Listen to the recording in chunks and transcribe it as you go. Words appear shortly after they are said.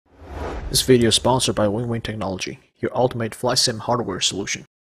This video is sponsored by WingWing Technology, your ultimate flight sim hardware solution.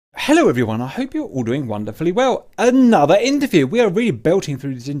 Hello everyone, I hope you're all doing wonderfully well. Another interview. We are really belting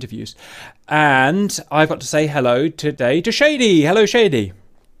through these interviews. And I've got to say hello today to Shady. Hello Shady.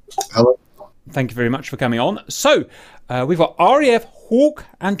 Hello. Thank you very much for coming on. So, we've got RAF Hawk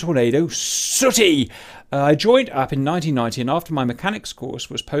and Tornado Sooty. I joined up in 1990 and after my mechanics course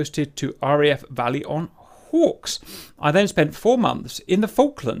was posted to RAF Valley on Hawks. I then spent 4 months in the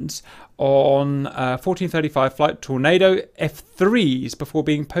Falklands on 1435 flight Tornado F3s before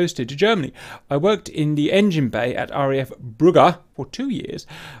being posted to Germany. I worked in the engine bay at RAF Brugge for 2 years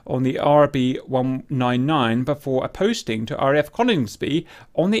on the RB 199 before a posting to RAF Coningsby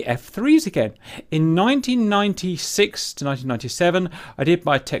on the F3s again. In 1996 to 1997, I did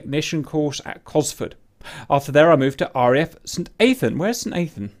my technician course at Cosford. After there, I moved to RAF St Athan. Where's St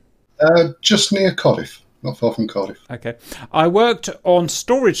Athan? Just near Cardiff, not far from Cardiff. Okay. I worked on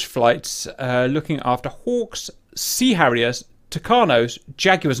storage flights, looking after Hawks, Sea Harriers, Tucanos,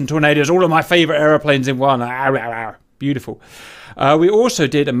 Jaguars and Tornadoes, all of my favourite aeroplanes in one. Beautiful. We also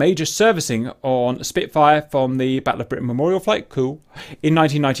did a major servicing on Spitfire from the Battle of Britain Memorial Flight. Cool. In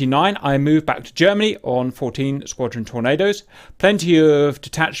 1999, I moved back to Germany on 14 Squadron Tornadoes. Plenty of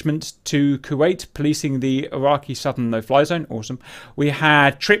detachments to Kuwait, policing the Iraqi Southern No-Fly Zone. Awesome. We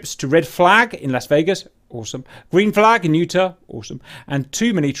had trips to Red Flag in Las Vegas. Awesome. Green Flag in Utah. Awesome. And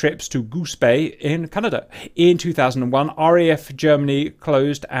 2 mini trips to Goose Bay in Canada. In 2001, RAF Germany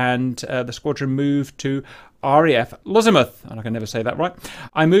closed and the squadron moved to RAF Lozimuth, and I can never say that right.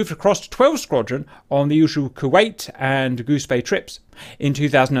 I moved across to 12 Squadron on the usual Kuwait and Goose Bay trips. In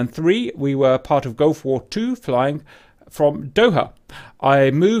 2003, we were part of Gulf War II, flying from Doha. I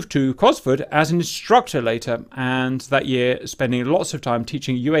moved to Cosford as an instructor later, and that year spending lots of time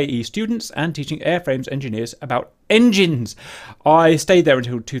teaching UAE students and teaching airframes engineers about engines. I stayed there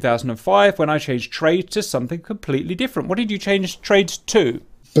until 2005 when I changed trades to something completely different. What did you change trades to?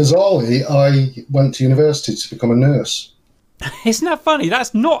 Bizarrely, I went to university to become a nurse. Isn't that funny?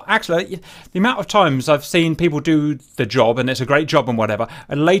 That's not actually the amount of times I've seen people do the job and it's a great job and whatever,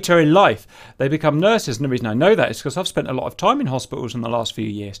 and later in life they become nurses. And the reason I know that is because I've spent a lot of time in hospitals in the last few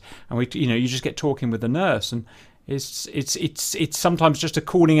years, and you just get talking with the nurse, and it's sometimes just a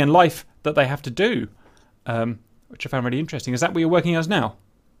calling in life that they have to do, which I found really interesting. Is that what you're working as now?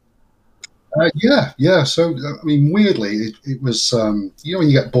 Yeah. So, I mean, weirdly, it was, when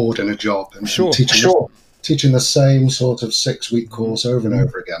you get bored in a job and teaching the same sort of 6-week course over and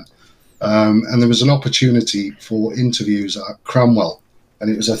over again. And there was an opportunity for interviews at Cranwell, and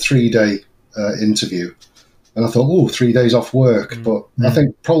it was a 3-day interview. And I thought, 3 days off work. But I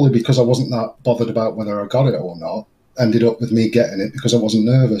think probably because I wasn't that bothered about whether I got it or not, ended up with me getting it because I wasn't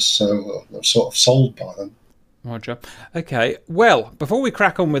nervous. So I was sort of sold by them. Roger. Okay, well, before we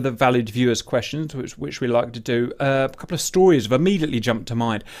crack on with the valid viewers' questions, which we like to do, a couple of stories have immediately jumped to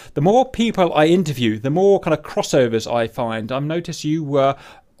mind. The more people I interview, the more kind of crossovers I find. I've noticed you were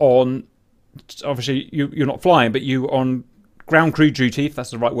on, obviously you're not flying, but you were on ground crew duty, if that's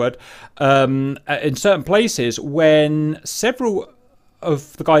the right word, in certain places when several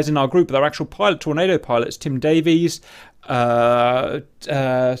of the guys in our group, they're actual Tornado pilots, Tim Davies, Simon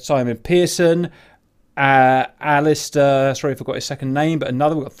Pearson, Alistair, sorry I forgot his second name, but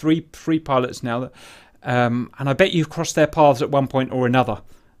another. We've got three pilots now, and I bet you've crossed their paths at one point or another.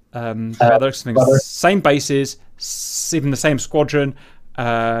 Same bases, even the same squadron,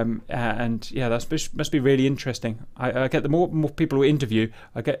 and yeah, that must be really interesting. I get the more people we interview,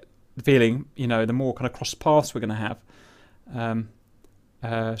 I get the feeling, the more kind of cross paths we're going to have.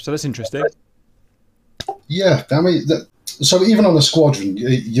 So that's interesting. Yeah, I mean, so even on the squadron,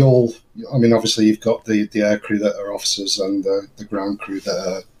 obviously you've got the air crew that are officers and the ground crew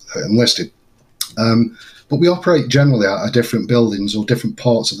that are enlisted. But we operate generally out of different buildings or different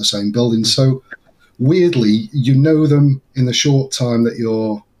parts of the same building. So weirdly, you know them in the short time that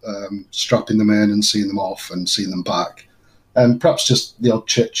you're strapping them in and seeing them off and seeing them back. And perhaps just the odd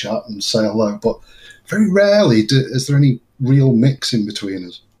chit chat and say hello. But very rarely is there any real mix in between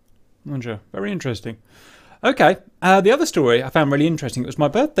us. Roger. Very interesting. Okay, the other story I found really interesting. It was my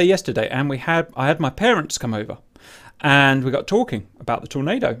birthday yesterday, and I had my parents come over, and we got talking about the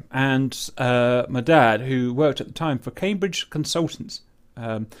Tornado. And my dad, who worked at the time for Cambridge Consultants,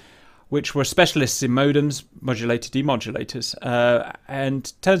 which were specialists in modems, modulators, demodulators,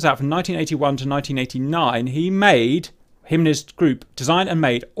 and turns out from 1981 to 1989, him and his group designed and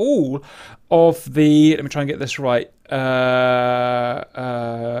made all of the, let me try and get this right,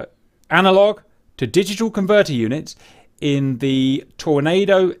 analog to digital converter units in the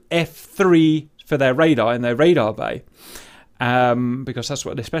Tornado F3 for their radar, in their radar bay. because that's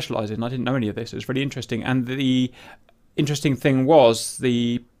what they specialise in. I didn't know any of this. It was really interesting. And the interesting thing was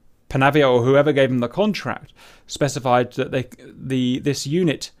the Panavia, or whoever gave them the contract, specified that this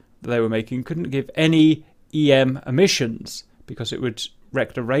unit that they were making couldn't give any EM emissions because it would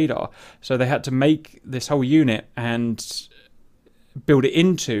wreck the radar. So they had to make this whole unit and build it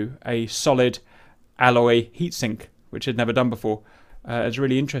into a solid alloy heatsink, which had never done before. It's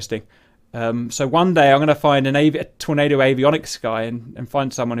really interesting. So one day I'm going to find a Tornado avionics guy and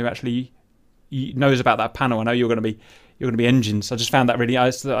find someone who actually knows about that panel. I know you're going to be engines. I just found that really.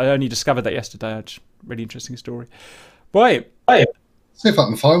 I only discovered that yesterday. Really interesting story. Right. See if I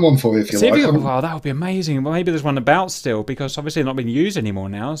can find one for you if you like. Wow, that would be amazing. Well, maybe there's one about still, because obviously not being used anymore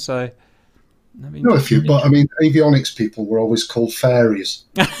now. So. No, a few, but I mean, avionics people were always called fairies.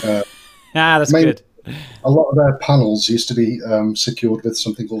 That's good. A lot of their panels used to be secured with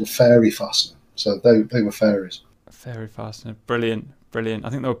something called a fairy fastener. So they were fairies. Fairy fastener. Brilliant. I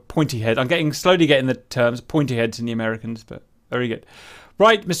think they were pointy head. I'm slowly getting the terms pointy heads in the Americans, but very good.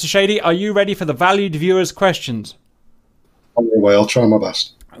 Right, Mr. Shady, are you ready for the valued viewers' questions? On my way, I'll try my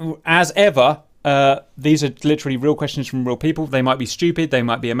best. As ever, these are literally real questions from real people. They might be stupid, they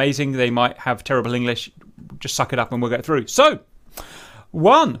might be amazing, they might have terrible English. Just suck it up and we'll get through. So,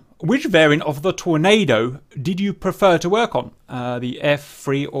 1. Which variant of the Tornado did you prefer to work on? The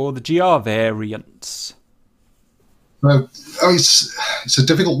F3 or the GR variants? No, it's a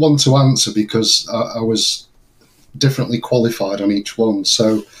difficult one to answer because I was differently qualified on each one.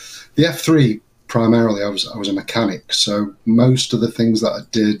 So the F3, primarily, I was a mechanic. So most of the things that I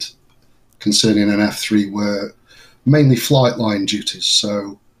did concerning an F3 were mainly flight line duties.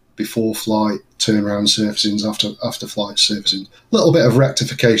 So before flight, turnaround servicing, after flight servicing. A little bit of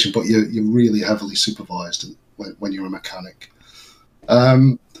rectification, but you're really heavily supervised when you're a mechanic.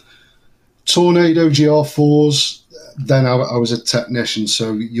 Tornado GR4s, then I was a technician,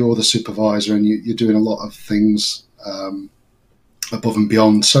 so you're the supervisor and you're doing a lot of things above and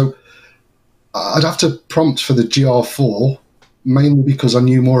beyond. So I'd have to prompt for the GR4, mainly because I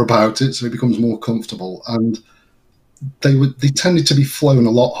knew more about it, so it becomes more comfortable. And they tended to be flown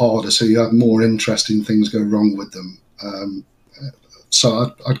a lot harder, so you had more interesting things go wrong with them.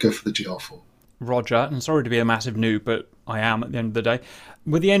 So I'd go for the GR4. Roger, and sorry to be a massive noob, but I am at the end of the day.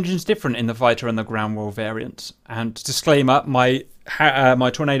 Were the engines different in the fighter and the ground war variants? And disclaimer, my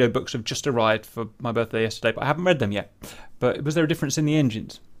Tornado books have just arrived for my birthday yesterday, but I haven't read them yet. But was there a difference in the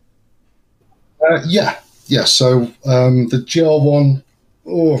engines? Yeah. So the GR1,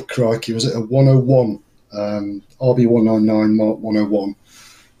 oh crikey, was it a 101? RB199 Mark 101.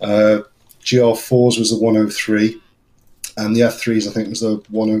 GR4s was the 103, and the F3s I think was the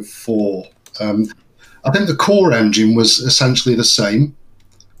 104. I think the core engine was essentially the same.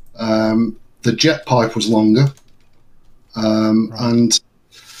 The jet pipe was longer, and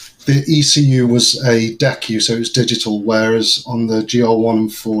the ECU was a DECU, so it was digital, whereas on the GR1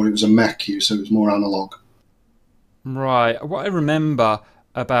 and 4 it was a MECU, so it was more analog. Right. What I remember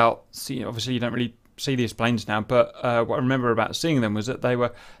about, obviously you don't really see these planes now, but what I remember about seeing them was that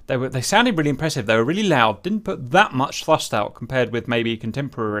they sounded really impressive. They were really loud, didn't put that much thrust out compared with maybe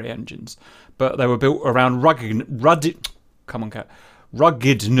contemporary engines, but they were built around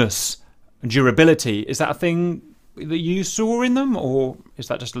ruggedness and durability. Is that a thing that you saw in them, or is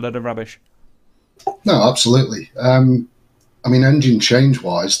that just a load of rubbish? No, absolutely. I mean, engine change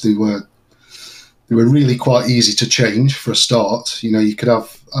wise, they were really quite easy to change for a start. You know, you could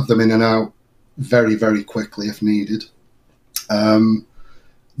have them in and out very, very quickly if needed.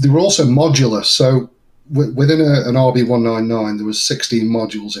 They were also modular, so within an RB199 there was 16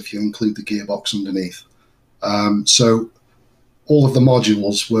 modules if you include the gearbox underneath. So all of the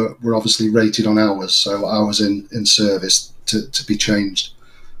modules were obviously rated on hours, so hours in service to be changed.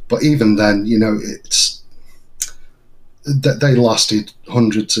 But even then, you know, they lasted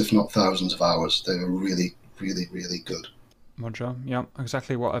hundreds, if not thousands of hours. They were really, really, really good. Roger, yeah,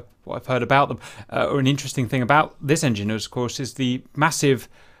 exactly what I've heard about them. An interesting thing about this engine, of course, is the massive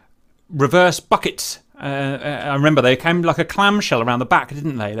reverse buckets. I remember they came like a clamshell around the back,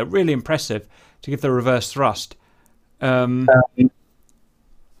 didn't they? They're really impressive to give the reverse thrust. Yeah.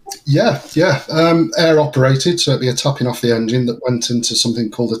 Air operated, so it'd be a tapping off the engine that went into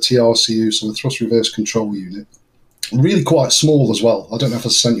something called a TRCU, so a thrust reverse control unit. Really quite small as well. I don't know if I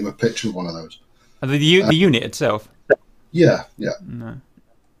sent you a picture of one of those. The unit itself? Yeah. No.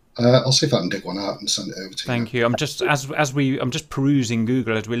 I'll see if I can dig one out and send it over to you. Thank you. I'm just I'm just perusing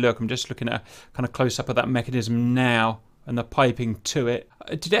Google as we look. I'm just looking at a kind of close up of that mechanism now and the piping to it.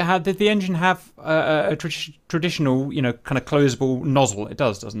 Did the engine have a traditional, you know, kind of closable nozzle? It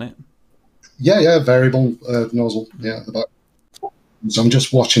does, doesn't it? Yeah, variable nozzle. Yeah, at the back. So I'm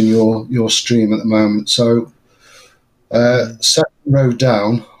just watching your stream at the moment. So second row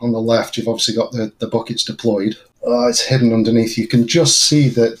down on the left, you've obviously got the buckets deployed. It's hidden underneath. You can just see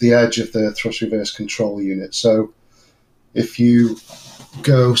the edge of the thrust reverse control unit. So if you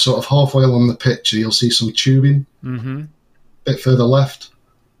go sort of halfway along the picture, you'll see some tubing. Mm-hmm. Bit further left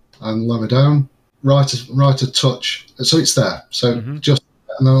and lower down, right a touch. So it's there. So just,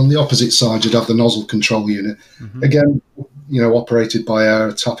 and then on the opposite side, you'd have the nozzle control unit. Again, operated by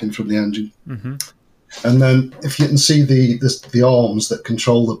air tapping from the engine. And then if you can see the arms that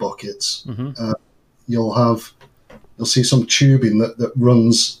control the buckets, you'll see some tubing that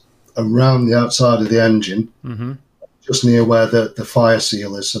runs around the outside of the engine, just near where the fire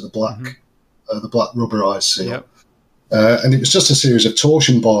seal is, so the black rubberized seal. Yep. And it was just a series of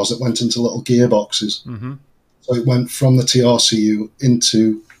torsion bars that went into little gearboxes. So it went from the TRCU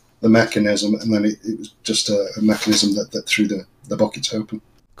into the mechanism, and then it was just a mechanism that threw the buckets open.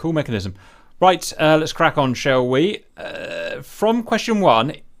 Cool mechanism. Right, let's crack on, shall we? From question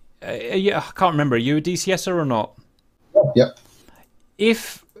 1, I can't remember, are you a DCSer or not? Yep.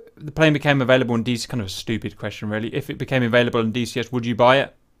 If the plane became available in DCS, kind of a stupid question really, if it became available in DCS, would you buy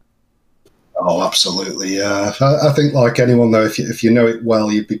it? Oh, absolutely, yeah. I think like anyone though, if you know it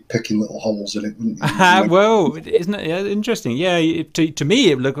well, you'd be picking little holes in it, wouldn't you? Well, isn't it interesting? Yeah, to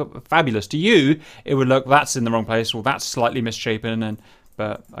me it would look fabulous. To you, it would look, that's in the wrong place, or that's slightly misshapen,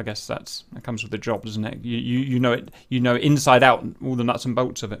 but I guess that comes with the job, doesn't it? You know it, inside out, all the nuts and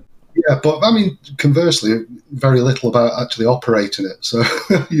bolts of it. Yeah, but I mean, conversely, very little about actually operating it. So,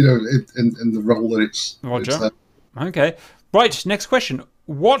 in the role that it's Roger. Okay. Right, next question.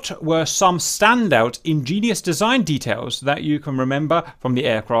 What were some standout ingenious design details that you can remember from the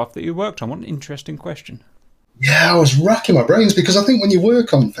aircraft that you worked on? What an interesting question. Yeah, I was racking my brains because I think when you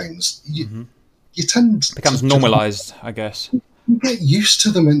work on things, you tend it becomes normalised, I guess. You get used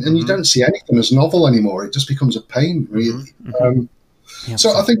to them and you don't see anything as novel anymore. It just becomes a pain, really.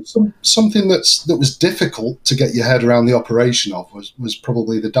 So I think something that was difficult to get your head around the operation of was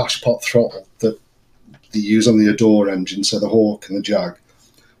probably the dashpot throttle that they use on the Adore engine, so the Hawk and the Jag.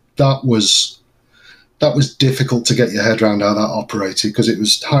 That was difficult to get your head around how that operated because it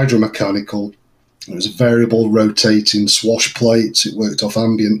was hydromechanical. It was variable rotating swash plates. It worked off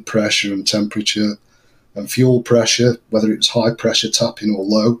ambient pressure and temperature and fuel pressure, whether it was high pressure tapping or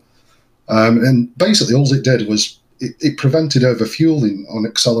low. And basically all it did was it prevented overfueling on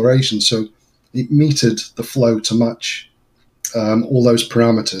acceleration. So it metered the flow to match all those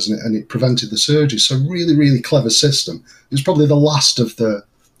parameters, and it prevented the surges. So really, really clever system. It was probably the last of the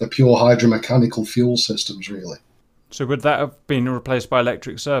pure hydromechanical fuel systems, really. So would that have been replaced by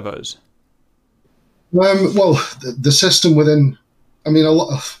electric servos? Well, the system within, I mean, a lot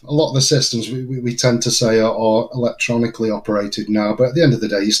of the systems we tend to say are electronically operated now, but at the end of the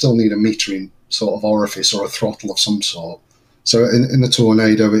day, you still need a metering sort of orifice or a throttle of some sort. So in the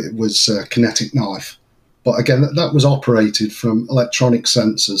Tornado, it was a kinetic knife. But again, that was operated from electronic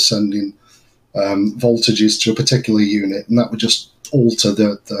sensors sending voltages to a particular unit, and that would just alter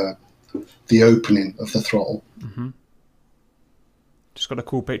the opening of the throttle. Just got a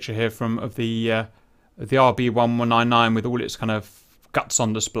cool picture here of the RB1199 with all its kind of guts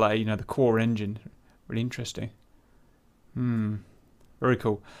on display. The core engine, really interesting. Very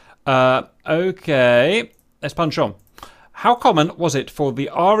cool. Okay, let's punch on. How common was it for the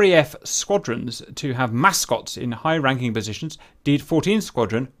RAF squadrons to have mascots in high-ranking positions? Did 14th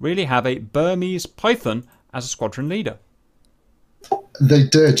Squadron really have a Burmese python as a squadron leader? They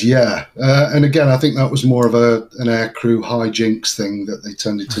did, yeah. And again, I think that was more of an aircrew hijinks thing that they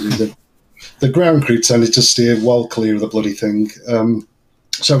tended to do. The ground crew tended to steer well clear of the bloody thing.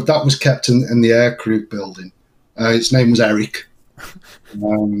 So that was kept in the aircrew building. Its name was Eric.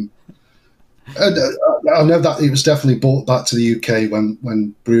 I know that it was definitely brought back to the UK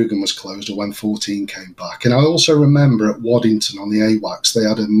when Bruggen was closed or when 14 came back. And I also remember at Waddington on the AWACS, they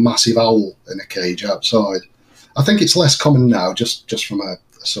had a massive owl in a cage outside. I think it's less common now, just from a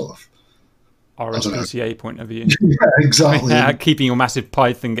sort of RSPCA point of view. Yeah, exactly. Keeping your massive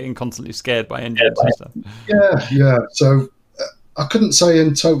python getting constantly scared by engines and stuff. Yeah. So I couldn't say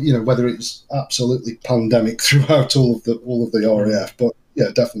whether it's absolutely pandemic throughout all of the RAF, but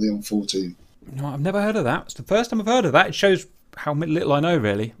yeah, definitely on 14. No, I've never heard of that. It's the first time I've heard of that. It shows how little I know,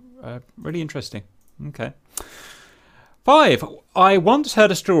 really. Really interesting. Okay. 5. I once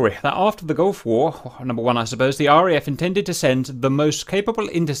heard a story that after the Gulf War, number 1, I suppose, the RAF intended to send the most capable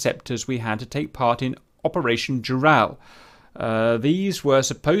interceptors we had to take part in Operation Doral. These were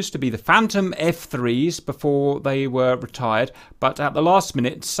supposed to be the Phantom F3s before they were retired, but at the last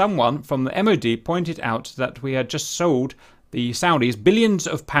minute, someone from the MOD pointed out that we had just sold the Saudis billions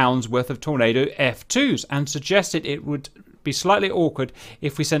of pounds worth of Tornado F2s and suggested it would be slightly awkward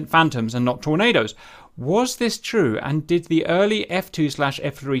if we sent Phantoms and not Tornadoes. Was this true, and did the early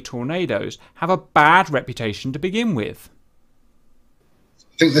F2/F3 Tornadoes have a bad reputation to begin with?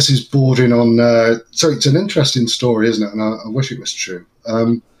 I think this is bordering on. So it's an interesting story, isn't it? And I wish it was true.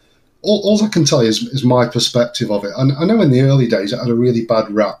 All I can tell you is my perspective of it. And I know in the early days it had a really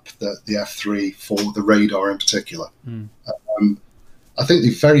bad rap, the F3 for the radar in particular. I think they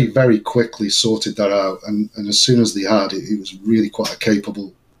very, very quickly sorted that out. And as soon as they had it, it was really quite a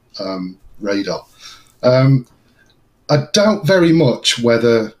capable radar. I doubt very much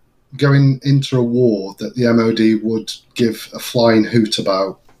whether going into a war that the MOD would give a flying hoot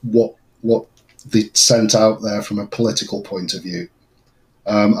about what they sent out there from a political point of view.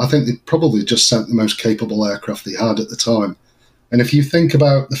 I think they probably just sent the most capable aircraft they had at the time. And if you think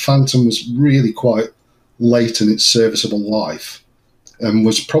about the Phantom was really quite late in its serviceable life and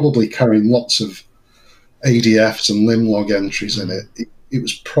was probably carrying lots of ADFs and limb log entries in it, it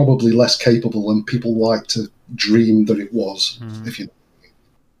was probably less capable than people like to dream that it was. If you,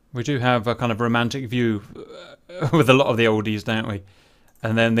 we do have a kind of romantic view with a lot of the oldies, don't we?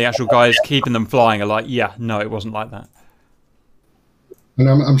 And then the actual guys keeping them flying are like, yeah, no, it wasn't like that. And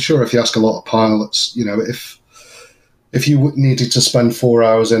I'm sure if you ask a lot of pilots, you know, if you needed to spend 4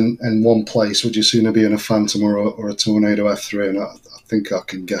 hours in one place, would you sooner be in a Phantom or a Tornado F3? And I think I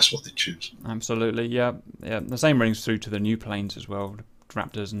can guess what they choose. Absolutely, yeah. The same rings through to the new planes as well,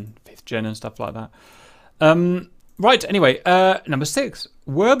 Raptors and 5th Gen and stuff like that. Right, anyway, number 6.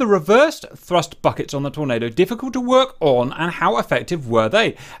 Were the reversed thrust buckets on the Tornado difficult to work on, and how effective were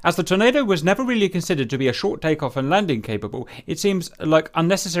they? As the Tornado was never really considered to be a short takeoff and landing capable, it seems like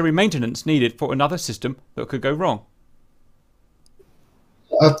unnecessary maintenance needed for another system that could go wrong.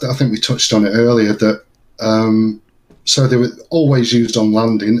 I think we touched on it earlier that so they were always used on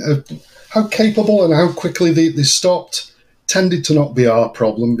landing. How capable and how quickly they stopped tended to not be our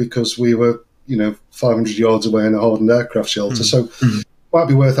problem because we were, 500 yards away in a hardened aircraft shelter. So it might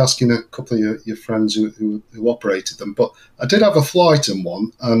be worth asking a couple of your friends who operated them. But I did have a flight in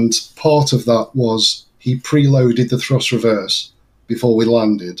one, and part of that was he preloaded the thrust reverse before we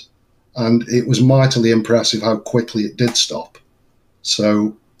landed, and it was mightily impressive how quickly it did stop.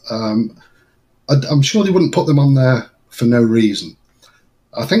 So I'm sure they wouldn't put them on there for no reason.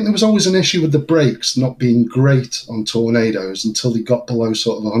 I think there was always an issue with the brakes not being great on Tornadoes until they got below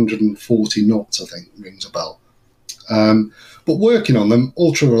sort of 140 knots, I think, rings a bell. But working on them,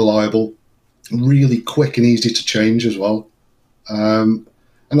 ultra reliable, really quick and easy to change as well. And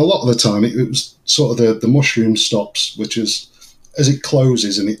a lot of the time it was sort of the mushroom stops, which is as it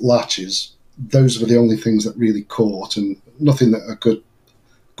closes and it latches, those were the only things that really caught, and nothing that a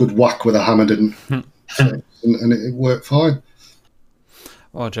good whack with a hammer didn't fix, and it worked fine.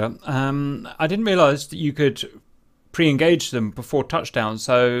 Roger. I didn't realise that you could pre-engage them before touchdown.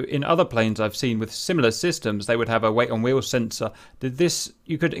 So in other planes I've seen with similar systems, they would have a weight on wheel sensor.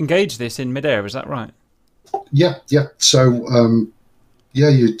 You could engage this in midair? Is that right? Yeah. So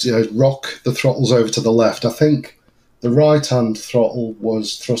you rock the throttles over to the left. I think the right-hand throttle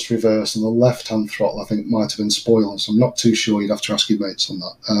was thrust reverse, and the left-hand throttle, I think, might have been spoilers. I'm not too sure. You'd have to ask your mates on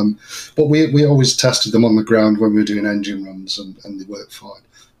that. But we always tested them on the ground when we were doing engine runs, and they worked fine.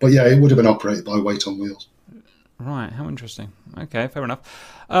 But yeah, it would have been operated by weight on wheels. Right, how interesting. Okay, fair enough.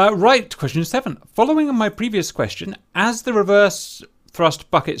 Right, question 7. Following on my previous question, as the reverse thrust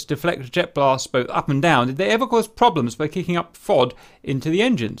buckets deflect jet blasts both up and down, did they ever cause problems by kicking up FOD into the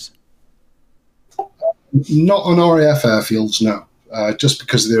engines? Not on RAF airfields, no. Just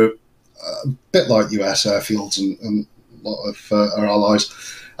because they're a bit like US airfields and a lot of our allies,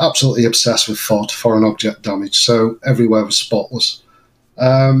 absolutely obsessed with FOD, foreign object damage, so everywhere was spotless.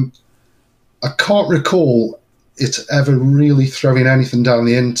 I can't recall it ever really throwing anything down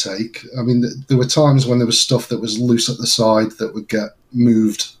the intake. I mean, there were times when there was stuff that was loose at the side that would get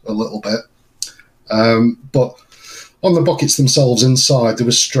moved a little bit. But on the buckets themselves inside, there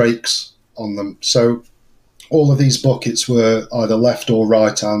were strakes on them. So all of these buckets were either left or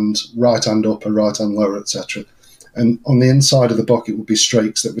right hand upper, right hand lower, etc. And on the inside of the bucket would be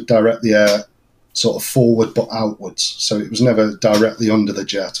strakes that would direct the air sort of forward but outwards. So it was never directly under the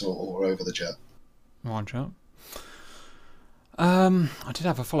jet or over the jet. Roger. I did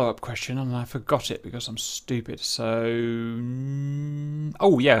have a follow-up question and I forgot it because I'm stupid. So, no,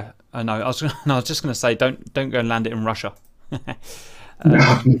 I was just going to say don't go and land it in Russia.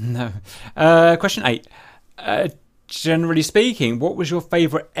 No. Question 8. Generally speaking, what was your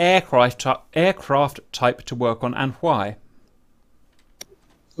favourite aircraft type to work on, and why?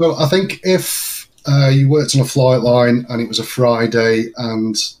 Well, I think if you worked on a flight line and it was a Friday,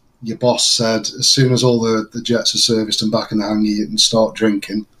 and your boss said, as soon as all the jets are serviced and back in the hangar, you can start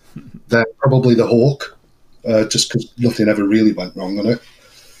drinking. Then probably the Hawk, just because nothing ever really went wrong on it.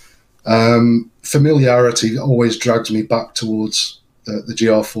 Familiarity always drags me back towards the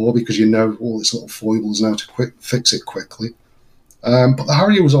GR4, because you know all its little foibles now to fix it quickly. But the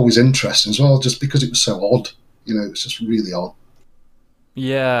Harrier was always interesting as well, just because it was so odd. You know, it was just really odd.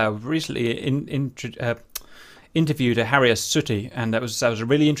 Yeah, recently interviewed a Harrier Sooty, and that was a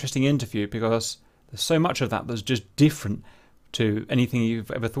really interesting interview, because there's so much of that that's just different to anything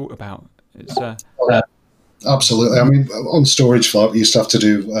you've ever thought about. It's Absolutely. I mean, on Storage Flight, we used to have to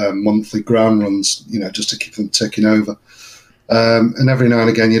do monthly ground runs, you know, just to keep them ticking over. And every now and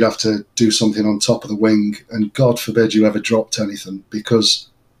again, you'd have to do something on top of the wing, and God forbid you ever dropped anything, because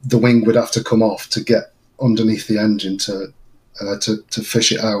the wing would have to come off to get underneath the engine to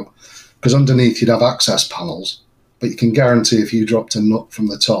fish it out. Because underneath you'd have access panels, but you can guarantee if you dropped a nut from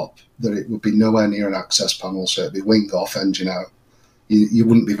the top that it would be nowhere near an access panel, so it'd be wing off, engine out. You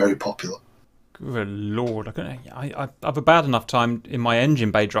wouldn't be very popular. Good Lord, I have a bad enough time in my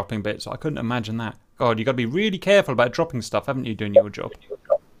engine bay dropping bits. I couldn't imagine that. God, you've got to be really careful about dropping stuff, haven't you, doing your job?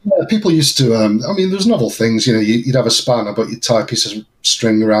 Yeah, people used to, I mean, there's novel things, you know, you'd have a spanner, but you'd tie a piece of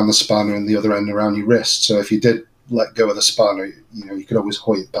string around the spanner and the other end around your wrist. So if you did let go of the spanner, you know, you could always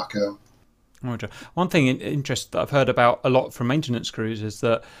hoist it back out. One thing interesting that I've heard about a lot from maintenance crews is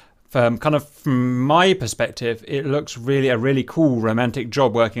that, kind of from my perspective, it looks really a really cool romantic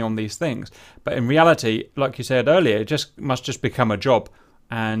job working on these things. But in reality, like you said earlier, it must just become a job,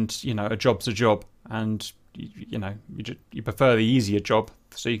 and you know, a job's a job, and you know, you prefer the easier job,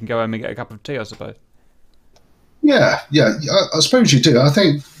 so you can go home and get a cup of tea, I suppose. Yeah, I suppose you do. I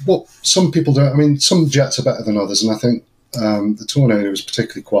think what some people do, I mean, some jets are better than others, and I think the Tornado is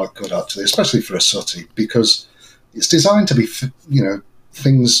particularly quite good, actually, especially for a Sooty, because it's designed to be, you know,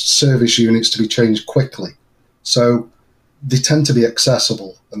 service units to be changed quickly. So they tend to be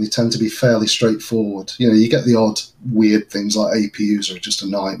accessible, and they tend to be fairly straightforward. You know, you get the odd weird things like APUs are just a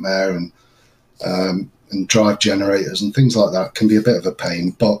nightmare, and drive generators and things like that can be a bit of a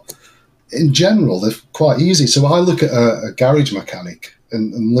pain. But in general, they're quite easy. So I look at a garage mechanic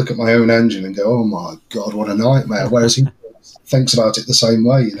and look at my own engine and go, oh my God, what a nightmare. Whereas he thinks about it the same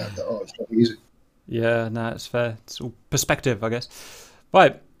way, you know, that, oh, it's very easy. Yeah, no, it's fair. It's all perspective, I guess.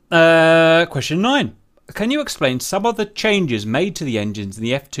 Right, question 9. Can you explain some of the changes made to the engines in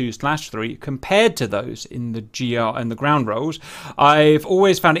the F2/3 compared to those in the GR and the ground rolls? I've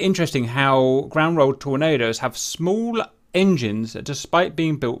always found it interesting how ground rolled Tornadoes have small engines despite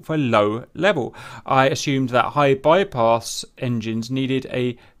being built for low level. I assumed that high bypass engines needed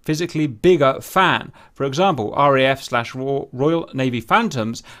a physically bigger fan. For example, RAF/Royal Navy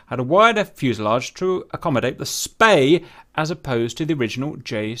Phantoms had a wider fuselage to accommodate the Spey as opposed to the original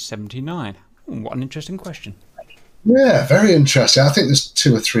J79. What an interesting question. Yeah, very interesting. I think there's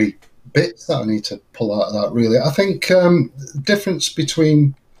 2 or 3 bits that I need to pull out of that, really. I think the difference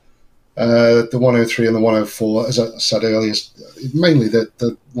between the 103 and the 104, as I said earlier, is mainly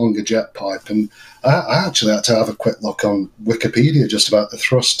the longer jet pipe. And I actually had to have a quick look on Wikipedia just about the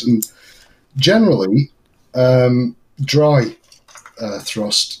thrust. And generally, dry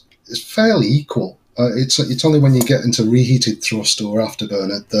thrust is fairly equal. It's only when you get into reheated thrust or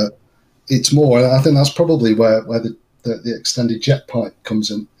afterburner that it's more. And I think that's probably where the extended jet pipe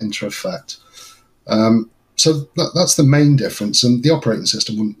comes into effect. So that's the main difference, and the operating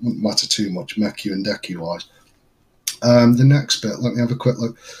system wouldn't matter too much, MECU and DECU wise. The next bit, let me have a quick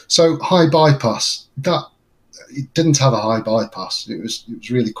look. So high bypass, it didn't have a high bypass. It was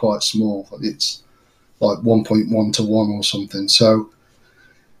really quite small. It's like 1.1 to 1 or something. So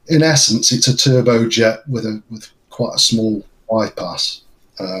in essence, it's a turbojet with quite a small bypass.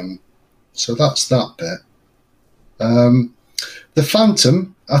 So that's that bit. The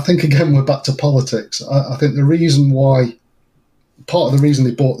Phantom, I think, again, we're back to politics. I think part of the reason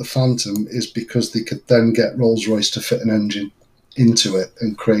they bought the Phantom is because they could then get Rolls-Royce to fit an engine into it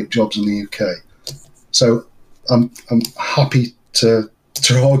and create jobs in the UK. So I'm happy to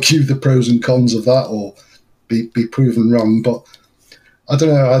argue the pros and cons of that, or be proven wrong. But I don't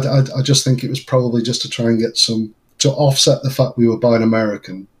know. I just think it was probably just to try and get to offset the fact we were buying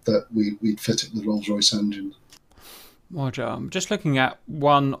American, that we'd fit it with Rolls-Royce engines. Roger. I'm just looking at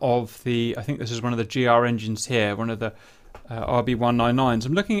one of the, I think this is one of the GR engines here, one of the RB199s.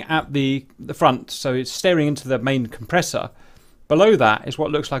 I'm looking at the front, so it's staring into the main compressor. Below that is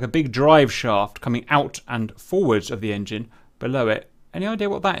what looks like a big drive shaft coming out and forwards of the engine. Below it, any idea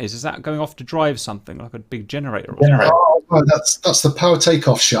what that is? Is that going off to drive something, like a big generator or something? Oh, that's the power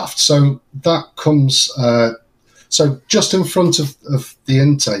takeoff shaft. So that comes. So just in front of the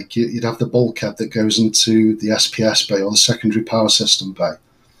intake, you'd have the bulkhead that goes into the SPS bay or the secondary power system bay.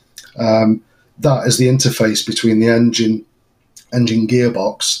 That is the interface between the engine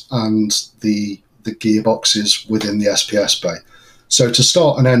gearbox and the gearboxes within the SPS bay. So to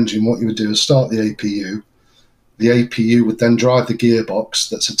start an engine, what you would do is start the APU. The APU would then drive the gearbox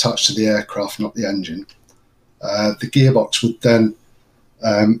that's attached to the aircraft, not the engine. The gearbox would then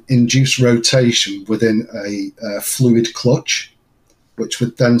induce rotation within a fluid clutch, which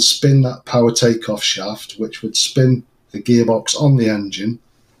would then spin that power takeoff shaft, which would spin the gearbox on the engine,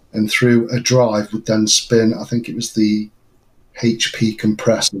 and through a drive would then spin, I think it was the HP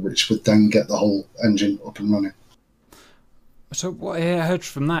compressor, which would then get the whole engine up and running. So what I heard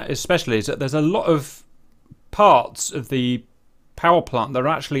from that especially is that there's a lot of parts of the power plant that are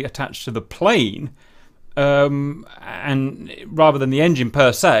actually attached to the plane, and rather than the engine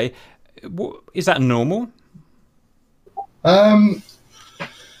per se. Is that normal?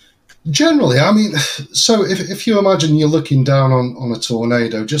 Generally, I mean, so if you imagine you're looking down on a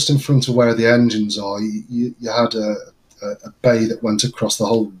Tornado, just in front of where the engines are, you had a bay that went across the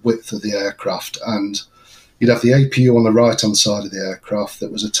whole width of the aircraft, and you'd have the APU on the right-hand side of the aircraft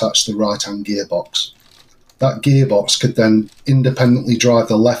that was attached to the right-hand gearbox. That gearbox could then independently drive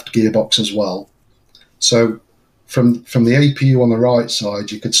the left gearbox as well. So from the APU on the right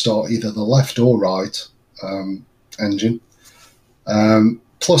side, you could start either the left or right engine.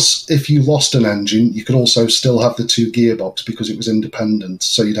 Plus, if you lost an engine, you could also still have the two gearbox because it was independent.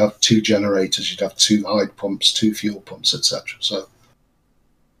 So you'd have two generators, you'd have two hide pumps, two fuel pumps, etc. So,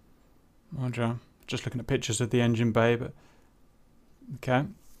 Roger. Just looking at pictures of the engine bay, but okay,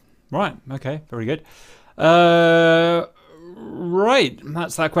 right, okay, very good. Right,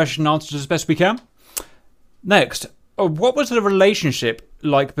 that's that question answered as best we can. Next, what was the relationship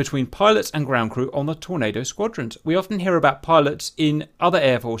like between pilots and ground crew on the Tornado squadrons? We often hear about pilots in other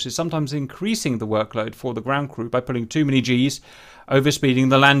air forces sometimes increasing the workload for the ground crew by pulling too many Gs, overspeeding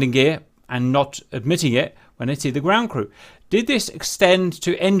the landing gear, and not admitting it when they see the ground crew. Did this extend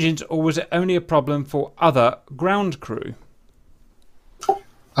to engines, or was it only a problem for other ground crew?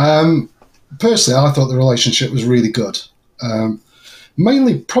 Personally, I thought the relationship was really good.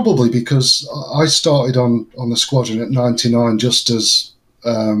 Mainly probably because I started on the squadron at 99 just as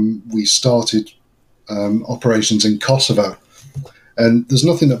we started operations in Kosovo. And there's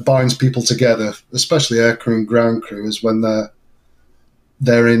nothing that binds people together, especially aircrew and ground crew, is when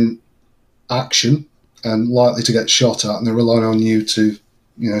they're in action and likely to get shot at, and they're relying on you to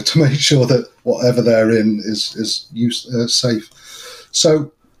make sure that whatever they're in is safe.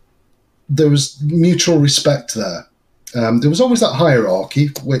 So there was mutual respect there. There was always that hierarchy,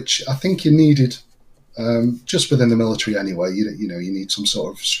 which I think you needed just within the military anyway. You need some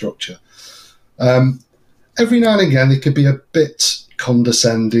sort of structure. Every now and again, it could be a bit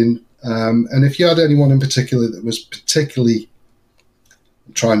condescending, and if you had anyone in particular that was particularly,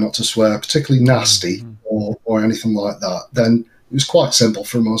 trying not to swear, particularly nasty or anything like that, then it was quite simple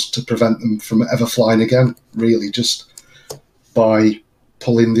for us to prevent them from ever flying again, really, just by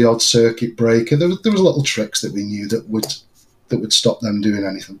pulling the odd circuit breaker. There was little tricks that we knew that would stop them doing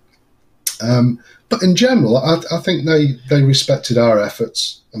anything. But in general, I think they respected our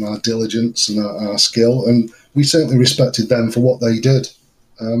efforts and our diligence and our skill, and we certainly respected them for what they did.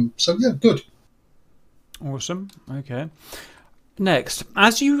 So yeah, good. Awesome. Okay. Next,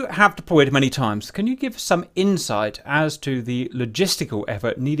 as you have deployed many times, can you give some insight as to the logistical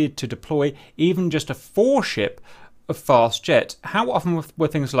effort needed to deploy even just a 4-ship of fast jet? How often were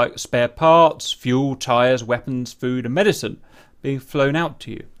things like spare parts, fuel, tyres, weapons, food and medicine being flown out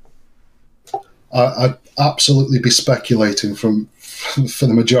to you? I'd absolutely be speculating for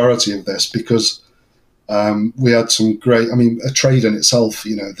the majority of this, because we had some great, a trade in itself,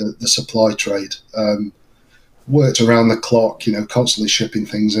 the supply trade, worked around the clock, constantly shipping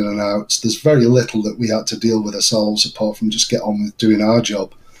things in and out. There's very little that we had to deal with ourselves apart from just get on with doing our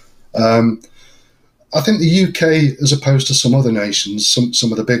job. I think the UK, as opposed to some other nations,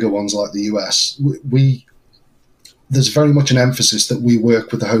 some of the bigger ones like the US, there's very much an emphasis that we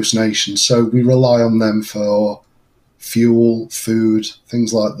work with the host nation. So we rely on them for fuel, food,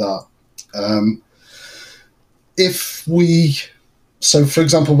 things like that. So, for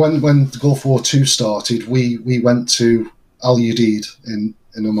example, when Gulf War II started, we went to Al Udeid in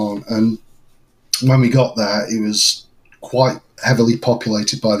Oman, and when we got there, it was quite heavily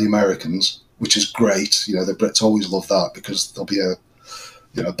populated by the Americans, which is great. The Brits always love that because there'll be a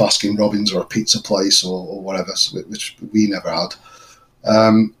Baskin Robbins or a pizza place or whatever, which we never had.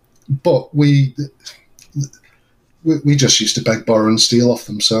 But we just used to beg, borrow, and steal off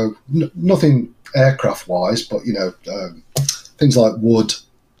them. So nothing aircraft-wise, but things like wood,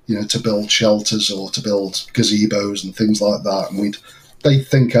 to build shelters or to build gazebos and things like that. And they'd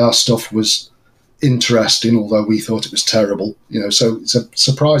think our stuff was interesting, although we thought it was terrible. So it's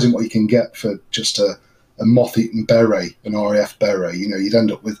surprising what you can get for just a moth-eaten beret, an RAF beret. You'd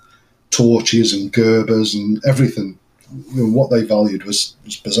end up with torches and Gerbers and everything. What they valued was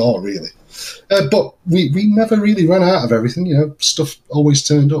bizarre, really. But we never really ran out of everything. Stuff always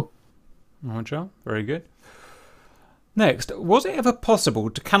turned up. Roger, very good. Next, was it ever possible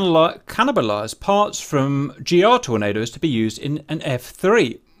to cannibalise parts from GR tornadoes to be used in an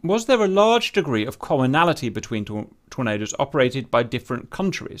F3? Was there a large degree of commonality between tornadoes operated by different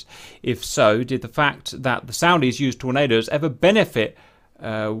countries? If so, did the fact that the Saudis used tornadoes ever benefit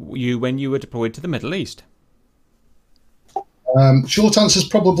you when you were deployed to the Middle East? Short answer is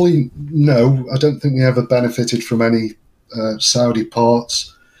probably no. I don't think we ever benefited from any Saudi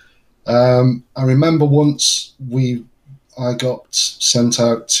parts. I remember once I got sent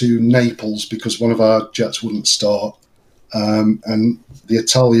out to Naples because one of our jets wouldn't start, and the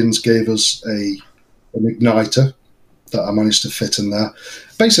Italians gave us an igniter that I managed to fit in there.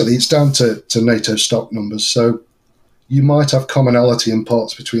 Basically, it's down to NATO stock numbers, so you might have commonality in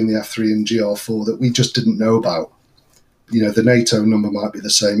parts between the F3 and GR4 that we just didn't know about. The NATO number might be the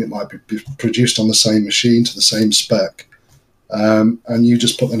same. It might be produced on the same machine to the same spec, and you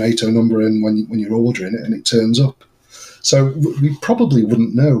just put the NATO number in when you're ordering it, and it turns up. So we probably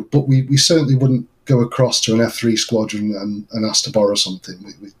wouldn't know, but we certainly wouldn't go across to an F3 squadron and ask to borrow something.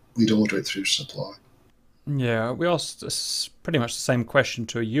 We'd order it through supply. Yeah, we asked pretty much the same question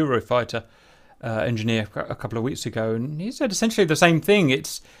to a Eurofighter engineer a couple of weeks ago, and he said essentially the same thing.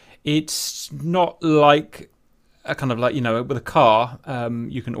 It's not like a kind of like, with a car,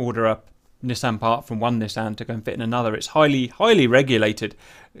 you can order a Nissan part from one Nissan to go and fit in another. It's highly regulated,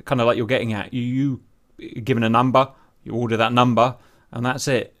 kind of like you're getting at. You given a number, you order that number, and that's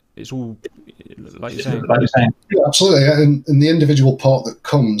it. It's all like you're saying. Yeah, absolutely. And the individual part that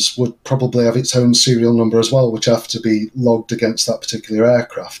comes would probably have its own serial number as well, which have to be logged against that particular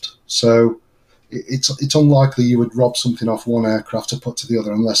aircraft. So it's unlikely you would rob something off one aircraft to put to the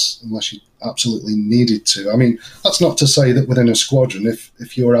other unless you absolutely needed to. I mean, that's not to say that within a squadron,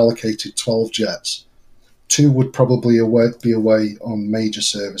 if you're allocated 12 jets, 2 would probably be away on major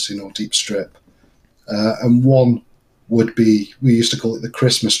servicing or deep strip, and 1 would be, we used to call it the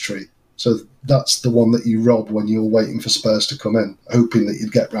Christmas tree. So that's the one that you rob when you're waiting for spares to come in, hoping that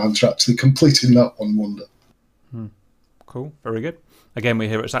you'd get round to actually completing that one wonder. Cool, very good. Again, we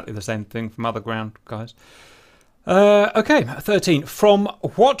hear exactly the same thing from other ground guys. Okay, 13. From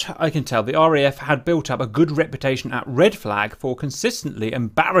what I can tell, the RAF had built up a good reputation at Red Flag for consistently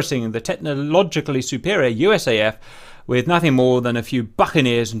embarrassing the technologically superior USAF with nothing more than a few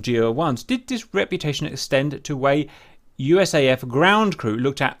Buccaneers and GR1s. Did this reputation extend to way USAF ground crew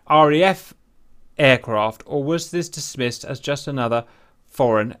looked at RAF aircraft, or was this dismissed as just another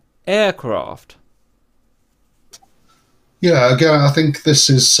foreign aircraft? Yeah, again, I think this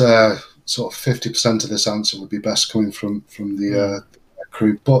is sort of 50% of this answer would be best coming from the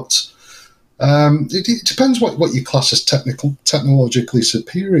crew, but it depends what you class as technologically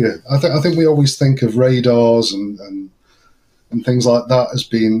superior. I think we always think of radars and things like that as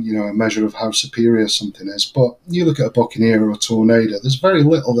being, a measure of how superior something is. But you look at a Buccaneer or a Tornado, there's very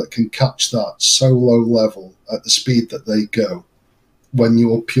little that can catch that so low level at the speed that they go when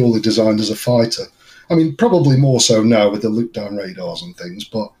you're purely designed as a fighter. I mean, probably more so now with the look-down radars and things,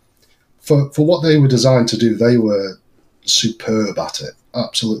 but for what they were designed to do, they were superb at it,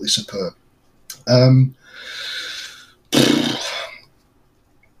 absolutely superb.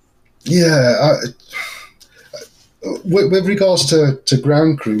 With regards to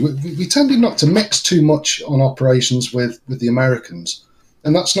ground crew, we tended not to mix too much on operations with the Americans,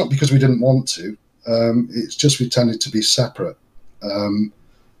 and that's not because we didn't want to. It's just we tended to be separate.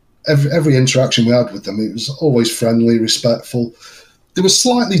 Every interaction we had with them, it was always friendly, respectful. They were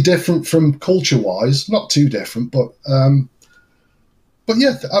slightly different from culture-wise, not too different, but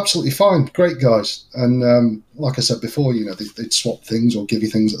yeah, absolutely fine. Great guys. And like I said before, they'd swap things or give you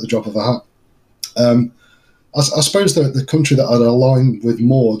things at the drop of a hat. I suppose the country that I'd align with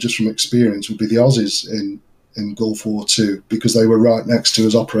more, just from experience, would be the Aussies in Gulf War II, because they were right next to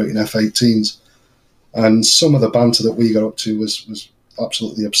us operating F-18s. And some of the banter that we got up to was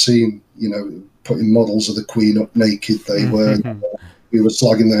absolutely obscene, putting models of the Queen up naked. They were, we were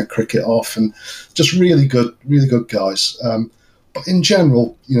slagging their cricket off, and just really good guys. But in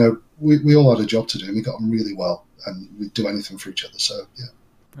general, we all had a job to do, and we got on really well, and we'd do anything for each other. So, yeah.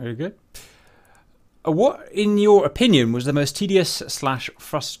 Very good. What, in your opinion, was the most tedious /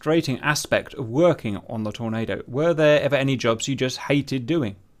 frustrating aspect of working on the Tornado? Were there ever any jobs you just hated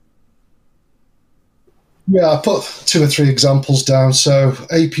doing? Yeah, I put 2 or 3 examples down. So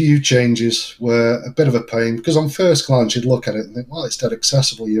APU changes were a bit of a pain because on first glance you'd look at it and think, well, it's dead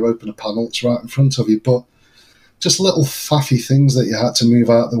accessible. You open a panel, it's right in front of you. But just little faffy things that you had to move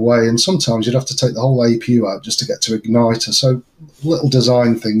out of the way. And sometimes you'd have to take the whole APU out just to get to igniter. So little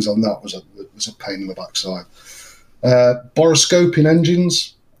design things on that was a pain in the backside. Boroscoping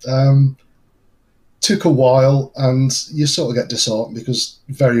engines took a while, and you sort of get disheartened because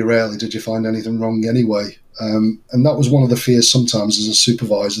very rarely did you find anything wrong anyway. And that was one of the fears sometimes as a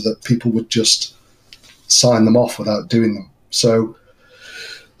supervisor, that people would just sign them off without doing them. So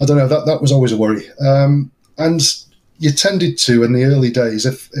I don't know, that was always a worry. And you tended to, in the early days,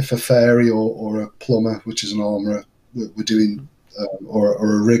 if a fairy or a plumber, which is an armourer, were doing, or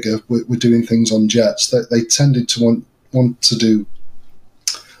a rigger, were doing things on jets, they tended to want to do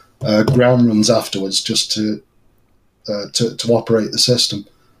ground runs afterwards just to operate the system.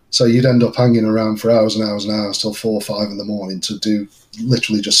 So you'd end up hanging around for hours and hours and hours till 4 or 5 in the morning to do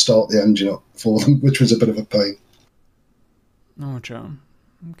literally just start the engine up for them, which was a bit of a pain. Oh, John.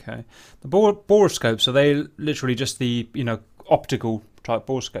 Okay. The borescopes, are they literally just the optical type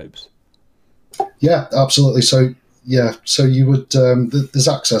borescopes? Yeah, absolutely. So you would there's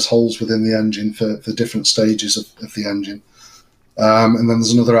access holes within the engine for different stages of the engine. And then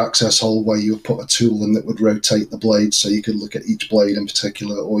there's another access hole where you would put a tool in that would rotate the blade, so you could look at each blade in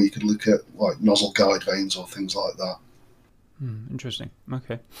particular, or you could look at like nozzle guide vanes or things like that. Interesting.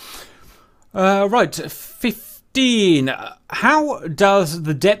 Okay. Right. 15. How does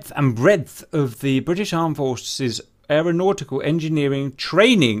the depth and breadth of the British Armed Forces aeronautical engineering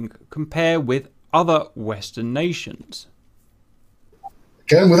training compare with other Western nations?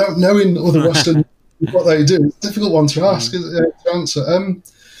 Again, without knowing other Western what they do, it's a difficult one to ask, to answer.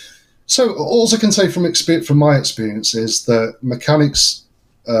 So all I can say from my experience is that mechanics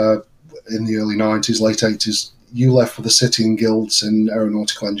in the early 90s, late 80s, you left with the city and guilds in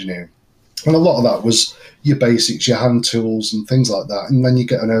aeronautical engineering. And a lot of that was your basics, your hand tools and things like that. And then you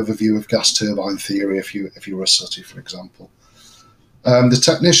get an overview of gas turbine theory if you were a sooty, for example. The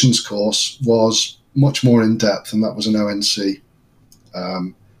technician's course was much more in depth, and that was an ONC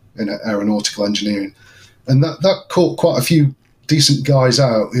in aeronautical engineering. And that caught quite a few decent guys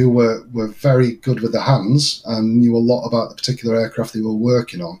out who were very good with their hands and knew a lot about the particular aircraft they were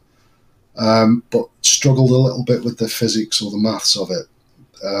working on, but struggled a little bit with the physics or the maths of it.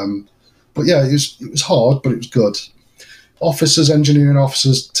 But yeah, it was hard, but it was good. Engineering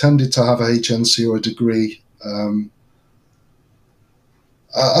officers tended to have a HNC or a degree.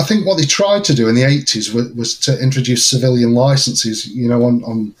 I think what they tried to do in the 80s was to introduce civilian licenses,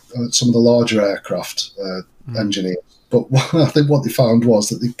 on some of the larger aircraft engineers. But I think what they found was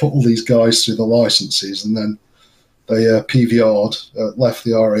that they put all these guys through the licenses, and then they PVR'd, left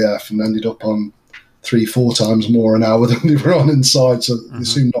the RAF, and ended up on 3-4 times more an hour than they were on inside. So they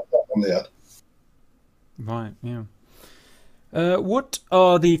soon knocked that on the head. Right. Yeah. What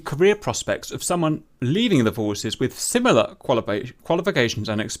are the career prospects of someone leaving the forces with similar qualifications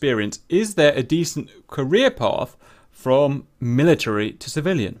and experience? Is there a decent career path from military to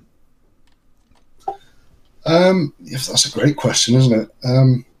civilian? That's a great question, isn't it?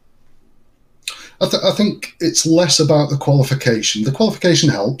 I think it's less about the qualification. The qualification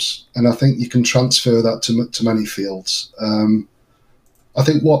helps, and I think you can transfer that to many fields. I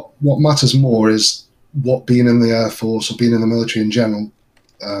think what matters more is what being in the Air Force or being in the military in general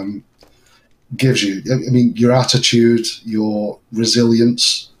gives you. I mean, your attitude, your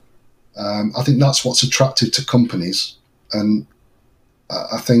resilience. I think that's what's attractive to companies. And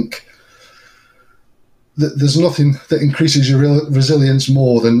I think that there's nothing that increases your resilience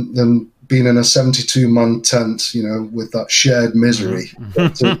more than being in a 72-man tent, with that shared misery.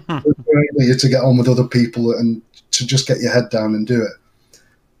 To get on with other people and to just get your head down and do it.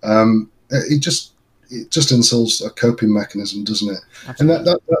 It just instills a coping mechanism, doesn't it? Absolutely.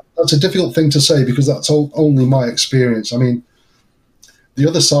 And that's a difficult thing to say because that's only my experience. I mean, the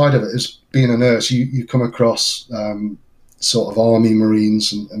other side of it is being a nurse. You come across sort of Army,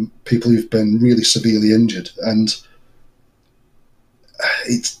 Marines, and people who've been really severely injured, and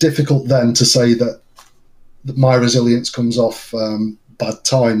it's difficult then to say that my resilience comes off bad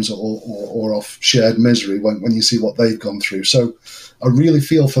times or off shared misery when you see what they've gone through. So I really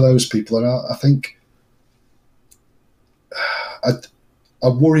feel for those people, and I think I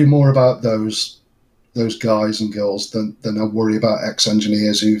worry more about those guys and girls than I worry about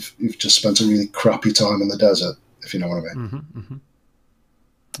ex-engineers who've just spent a really crappy time in the desert, if you know what I mean.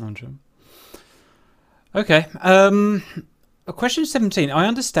 Okay. Question 17. I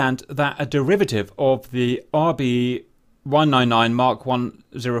understand that a derivative of the RB 199 Mark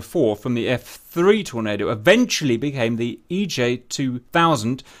 104 from the F3 Tornado eventually became the EJ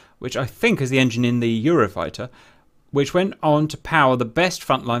 2000, which I think is the engine in the Eurofighter, which went on to power the best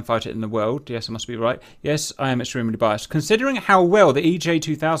frontline fighter in the world. Yes, I must be right. Yes, I am extremely biased. Considering how well the EJ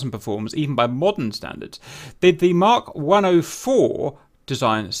 2000 performs, even by modern standards, did the Mark 104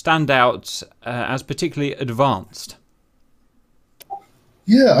 design stand out as particularly advanced?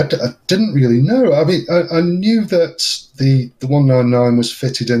 Yeah, I didn't really know. I mean, I knew that the 199 was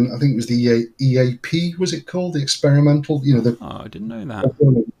fitted in. I think it was the EAP. Was it called the experimental? I didn't know that.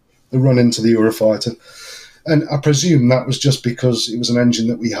 The run into the Eurofighter, and I presume that was just because it was an engine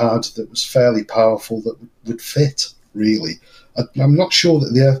that we had that was fairly powerful that would fit. Really, I'm not sure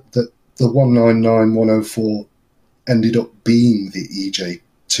that the 199 104 ended up being the EJ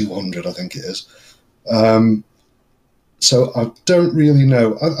 200. I think it is. So I don't really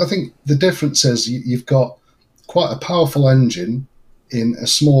know. I think the difference is you've got quite a powerful engine in a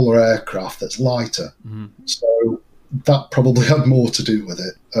smaller aircraft that's lighter. Mm-hmm. So that probably had more to do with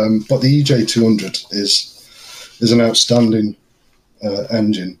it. But the EJ200 is an outstanding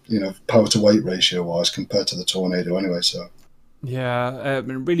engine, power to weight ratio wise compared to the Tornado anyway. So yeah,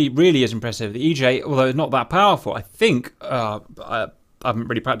 really, really is impressive. The EJ, although it's not that powerful, I think I haven't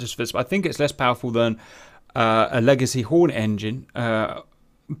really practiced for this, but I think it's less powerful than a Legacy Hornet engine,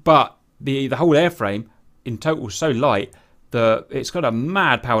 but the whole airframe in total is so light that it's got a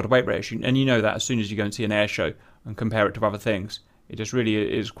mad power to weight ratio, and you know that as soon as you go and see an air show and compare it to other things. It just really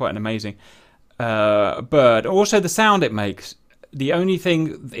is quite an amazing bird. Also the sound it makes, the only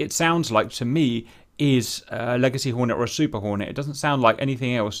thing it sounds like to me is a Legacy Hornet or a Super Hornet. It doesn't sound like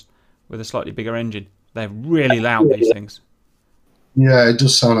anything else with a slightly bigger engine. They're really loud, these things. Yeah, it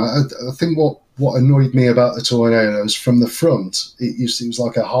does sound. I think what annoyed me about the Tornado is from the front, it was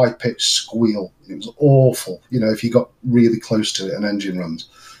like a high pitched squeal. It was awful. If you got really close to it, an engine runs.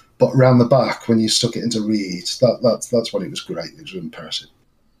 But around the back, when you stuck it into reheat, that's when it was great. It was impressive.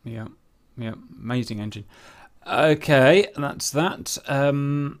 Yeah, amazing engine. Okay, that's that. So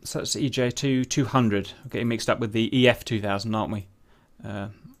that's the EJ 200. We're getting mixed up with the EF 2000, aren't we?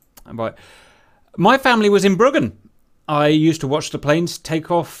 Right. My family was in Bruggen. I used to watch the planes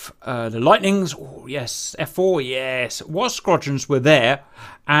take off, the Lightnings, oh yes, F4, yes. What squadrons were there,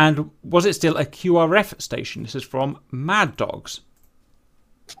 and was it still a QRF station? This is from Mad Dogs.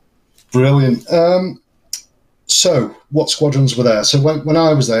 Brilliant. So, what squadrons were there? So, when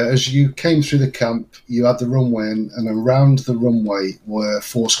I was there, as you came through the camp, you had the runway, and around the runway were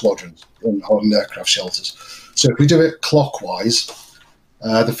 4 squadrons in hardened aircraft shelters. So, if we do it clockwise,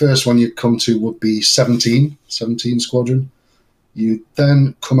 the first one you'd come to would be 17 Squadron. You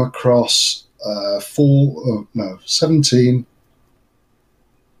then come across 17.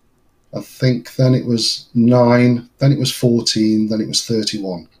 I think then it was 9, then it was 14, then it was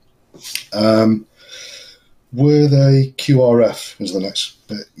 31. Were they QRF was the next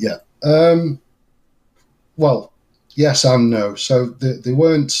bit? Yeah. Well, yes and no. So they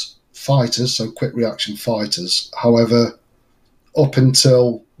weren't fighters, so quick reaction fighters. However, up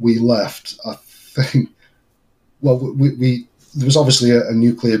until we left, I think, well, we there was obviously a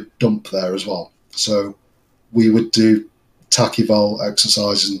nuclear dump there as well. So we would do tachyval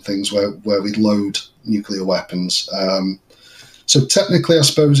exercises and things where we'd load nuclear weapons. So technically, I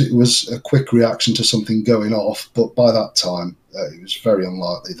suppose it was a quick reaction to something going off, but by that time, it was very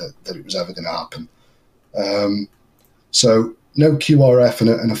unlikely that it was ever going to happen. So no QRF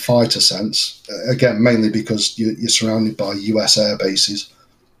in a fighter sense, again, mainly because you're surrounded by US air bases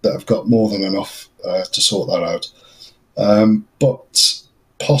that have got more than enough to sort that out. But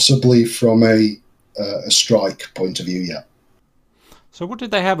possibly from a strike point of view, yeah. So what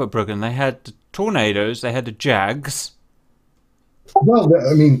did they have at Bruggen? They had the Tornadoes, they had the Jags. Well,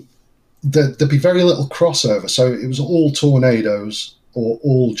 I mean, there'd be very little crossover. So it was all Tornadoes or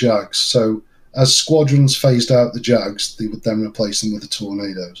all Jags. So as squadrons phased out the Jags, they would then replace them with the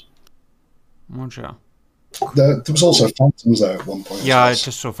Tornadoes. Roger. There was also Phantoms there at one point. Yeah, I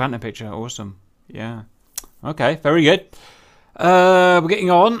just saw a Phantom picture. Awesome. Yeah. Okay, very good. We're getting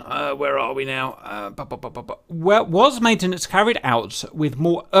on. Where are we now? Where was maintenance carried out with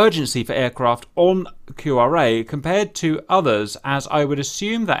more urgency for aircraft on QRA compared to others, as I would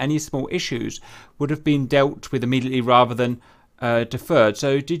assume that any small issues would have been dealt with immediately rather than deferred.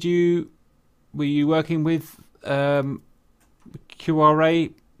 So were you working with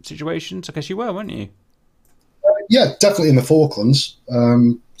QRA situations? I guess you were, weren't you? Yeah, definitely in the Falklands.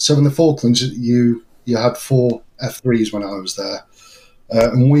 So in the Falklands, you had 4 F3s when I was there.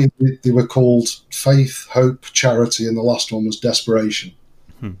 They were called Faith, Hope, Charity, and the last one was Desperation.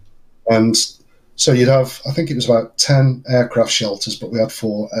 And so you'd have, I think it was about 10 aircraft shelters, but we had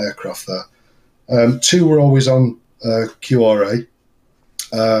 4 aircraft there. 2 were always on QRA,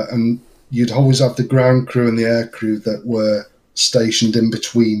 and you'd always have the ground crew and the air crew that were stationed in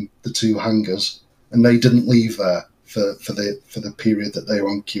between the 2 hangars, and they didn't leave there for the period that they were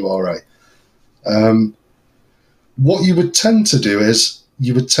on QRA. What you would tend to do is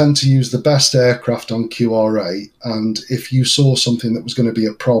you would tend to use the best aircraft on QRA, and if you saw something that was going to be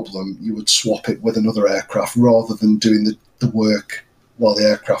a problem, you would swap it with another aircraft rather than doing the work while the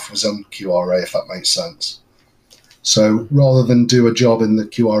aircraft was on QRA, if that makes sense. So rather than do a job in the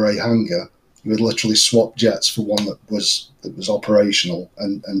QRA hangar, you would literally swap jets for one that was operational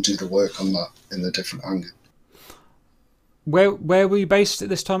and do the work on that in the different hangar. Where were you based at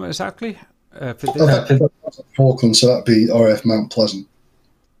this time exactly? That's Falkland, so that'd be RAF Mount Pleasant.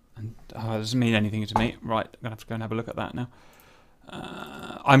 That doesn't mean anything to me. Right, I'm gonna have to go and have a look at that now.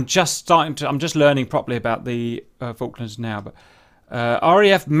 I'm just learning properly about the Falklands now. But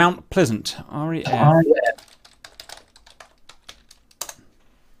RAF Mount Pleasant. RAF.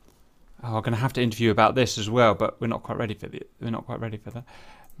 Oh, I'm going to have to interview about this as well, but we're not quite ready for that.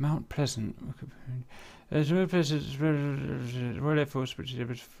 Mount Pleasant. Royal Air Force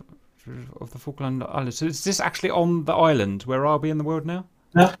of the Falkland Islands. So is this actually on the island? Where are we in the world now?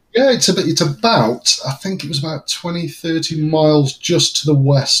 Yeah, it's about, I think it was about 20, 30 miles just to the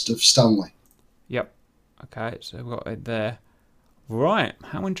west of Stanley. Yep. Okay, so we've got it there. Right,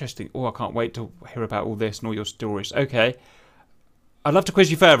 how interesting. Oh, I can't wait to hear about all this and all your stories. Okay. I'd love to quiz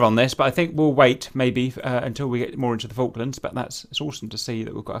you further on this, but I think we'll wait maybe until we get more into the Falklands. But it's awesome to see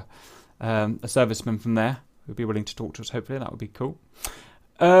that we've got a serviceman from there who'll be willing to talk to us. Hopefully, that would be cool.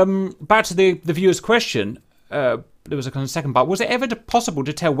 Back to the viewer's question. There was a kind of second part. Was it ever possible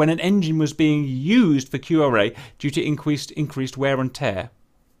to tell when an engine was being used for QRA due to increased wear and tear?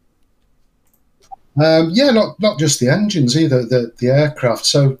 Yeah, not just the engines either. The aircraft.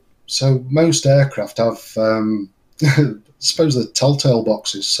 So most aircraft have. I suppose the telltale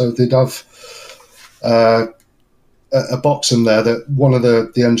boxes. So they'd have a box in there that one of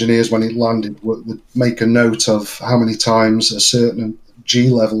the engineers, when it landed, would make a note of how many times a certain G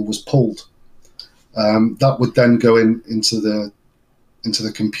level was pulled. That would then go into the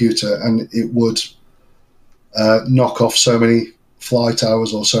computer, and it would knock off so many flight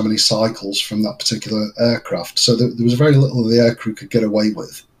hours or so many cycles from that particular aircraft. So there was very little the aircrew could get away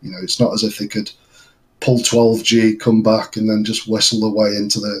with. It's not as if they could pull 12G, come back, and then just whistle away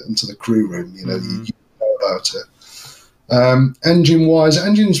into the crew room. You know about it. Engine-wise,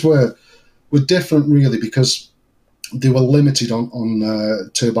 engines were different really because they were limited on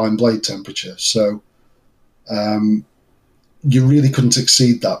turbine blade temperature. So you really couldn't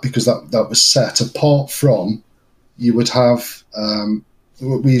exceed that because that was set. Apart from, you would have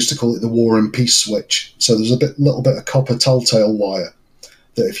we used to call it the war and peace switch. So there's little bit of copper telltale wire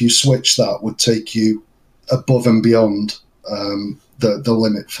that if you switch that would take you above and beyond the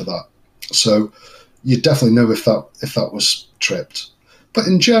limit for that. So you definitely know if that was tripped. But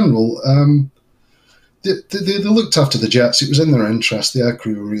in general, they looked after the jets. It was in their interest. The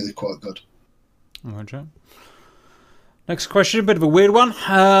aircrew were really quite good. Roger. Next question, a bit of a weird one.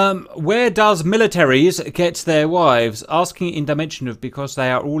 Where does militaries get their wives? Asking in dimension of because they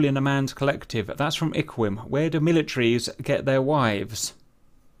are all in a man's collective. That's from Iquim. Where do militaries get their wives?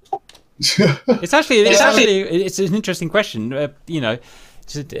 It's an interesting question.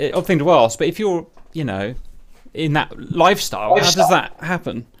 It's an odd thing to ask. But if you're, in that lifestyle, how does that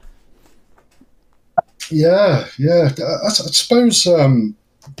happen? Yeah. I suppose.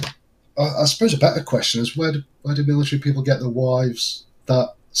 I suppose a better question is where do military people get their wives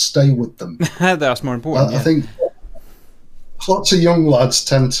that stay with them? That's more important. I think lots of young lads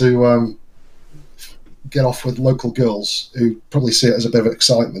tend to get off with local girls who probably see it as a bit of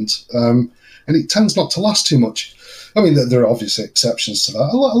excitement, and it tends not to last too much. I mean, there are obviously exceptions to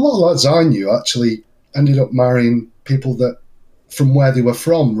that. A lot of lads I knew actually ended up marrying people that from where they were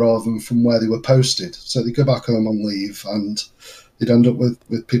from rather than from where they were posted. So they go back home on leave and they'd end up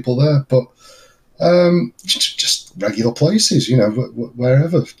with people there. But just regular places,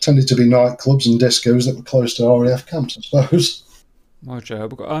 wherever. Tended to be nightclubs and discos that were close to RAF camps, I suppose. Well, Joe,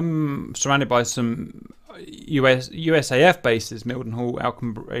 I'm surrounded by some USAF bases, Milton Hall,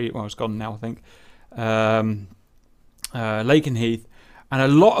 Alconbury, well, it's gone now, I think, Lakenheath. And a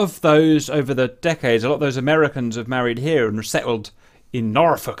lot of those, over the decades, a lot of those Americans have married here and settled in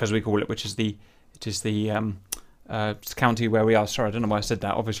Norfolk, as we call it, which is the It's a county where we are. Sorry, I don't know why I said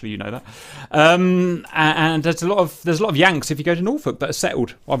that. Obviously, you know that. And there's a lot of Yanks if you go to Norfolk that are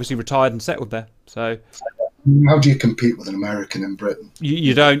settled, obviously retired and settled there. So how do you compete with an American in Britain?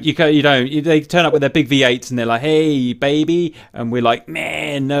 you don't. They turn up with their big V8s and they're like, "Hey, baby," and we're like,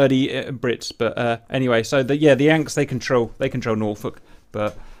 "Man, nerdy Brits." But anyway, so the Yanks they control Norfolk.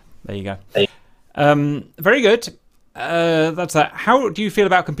 But there you go. Very good. That's that. How do you feel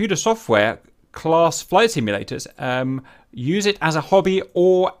about computer software class flight simulators? Use it as a hobby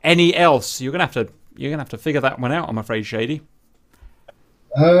or any else? You're gonna have to figure that one out, I'm afraid, Shady.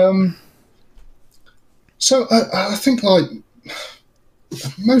 So I think like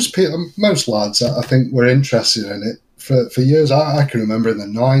most people, most lads, I think were interested in it for years. I can remember in the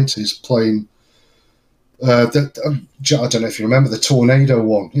 90s playing. I don't know if you remember the Tornado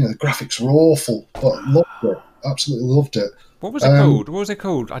one. You know, the graphics were awful, but loved it. Absolutely loved it. What was it called? What was it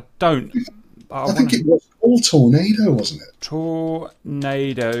called? I don't. I think it was called Tornado, wasn't it?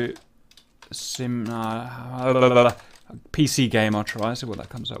 Tornado Sim PC game. I'll try. See what that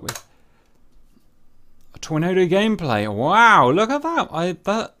comes up with. A Tornado gameplay. Wow! Look at that.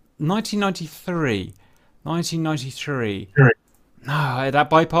 1993. 1993. No, that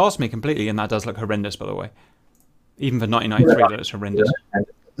bypassed me completely, and that does look horrendous, by the way. Even for 1993, that looks horrendous. At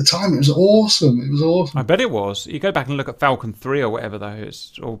the time, it was awesome. It was awesome. I bet it was. You go back and look at Falcon 3 or whatever, though.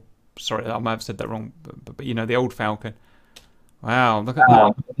 Sorry, I might have said that wrong, but you know, the old Falcon. Wow, look at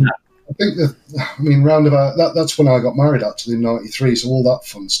that. I think round about that's when I got married, actually, in 93, so all that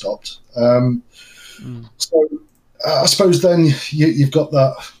fun stopped. So I suppose then you've got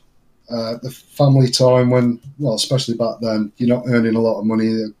that the family time when, well, especially back then, you're not earning a lot of money.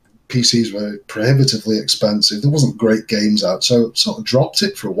 The PCs were prohibitively expensive. There wasn't great games out, so sort of dropped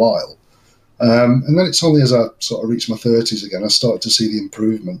it for a while. And then it's only as I sort of reached my 30s again, I started to see the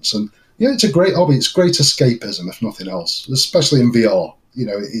improvements. And yeah, it's a great hobby. It's great escapism, if nothing else, especially in VR. You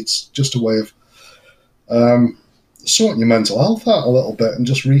know, it's just a way of sorting your mental health out a little bit and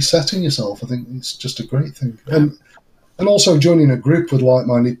just resetting yourself. I think it's just a great thing. And also joining a group with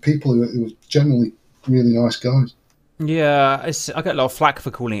like-minded people who are generally really nice guys. Yeah, I get a lot of flack for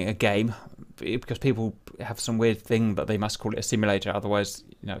calling it a game because people have some weird thing that they must call it a simulator, otherwise,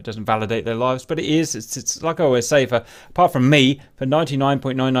 you know, it doesn't validate their lives. But it is. It's like I always say, apart from me, for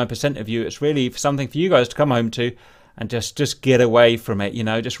 99.99% of you, it's really something for you guys to come home to and just get away from it. You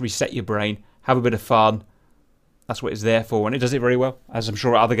know, just reset your brain, have a bit of fun. That's what it's there for, and it does it very well, as I'm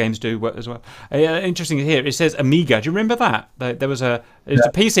sure other games do as well. Interesting here, it says Amiga. Do you remember that? There was a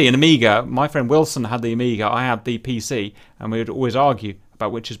PC and Amiga. My friend Wilson had the Amiga, I had the PC, and we would always argue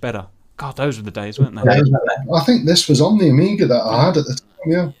about which is better. God, those were the days, weren't they? I think this was on the Amiga that I had at the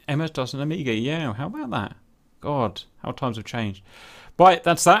time, yeah. MS-DOS and Amiga, yeah. How about that? God, how times have changed. Right,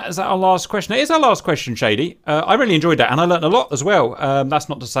 that's that. Is that our last question? It is our last question, Shady. I really enjoyed that, and I learned a lot as well. That's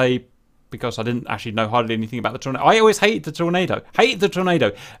not to say because I didn't actually know hardly anything about the Tornado. I always hated the Tornado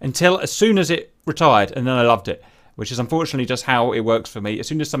until as soon as it retired, and then I loved it, which is unfortunately just how it works for me. As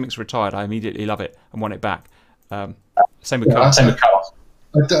soon as something's retired, I immediately love it and want it back. Same with cars.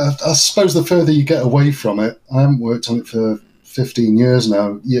 I suppose the further you get away from it, I haven't worked on it for 15 years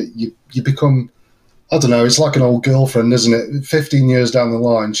now, you become, I don't know, it's like an old girlfriend, isn't it? 15 years down the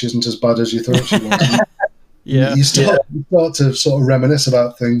line, she isn't as bad as you thought she was. Yeah, you start to sort of reminisce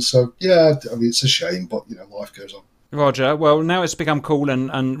about things. So yeah, I mean, it's a shame, but you know, life goes on. Roger. Well, now it's become cool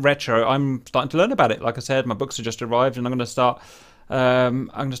and retro. I'm starting to learn about it. Like I said, my books have just arrived, and I'm going to start.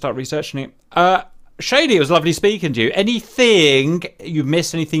 Researching it. Shady, it was lovely speaking to you. Anything you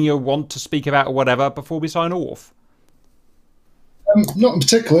missed? Anything you want to speak about or whatever before we sign off? Not in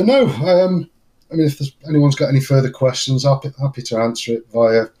particular, no. I mean, if anyone's got any further questions, happy to answer it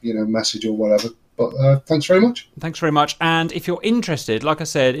via message or whatever. But thanks very much. Thanks very much. And if you're interested, like I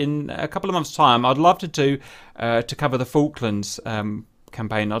said, in a couple of months' time, I'd love to cover the Falklands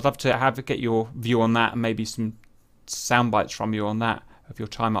campaign. I'd love to get your view on that and maybe some sound bites from you on that, of your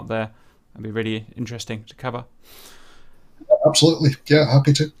time up there. That'd be really interesting to cover. Absolutely. Yeah,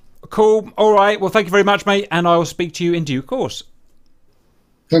 happy to. Cool. All right. Well, thank you very much, mate. And I will speak to you in due course.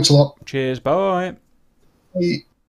 Thanks a lot. Cheers. Bye. Bye.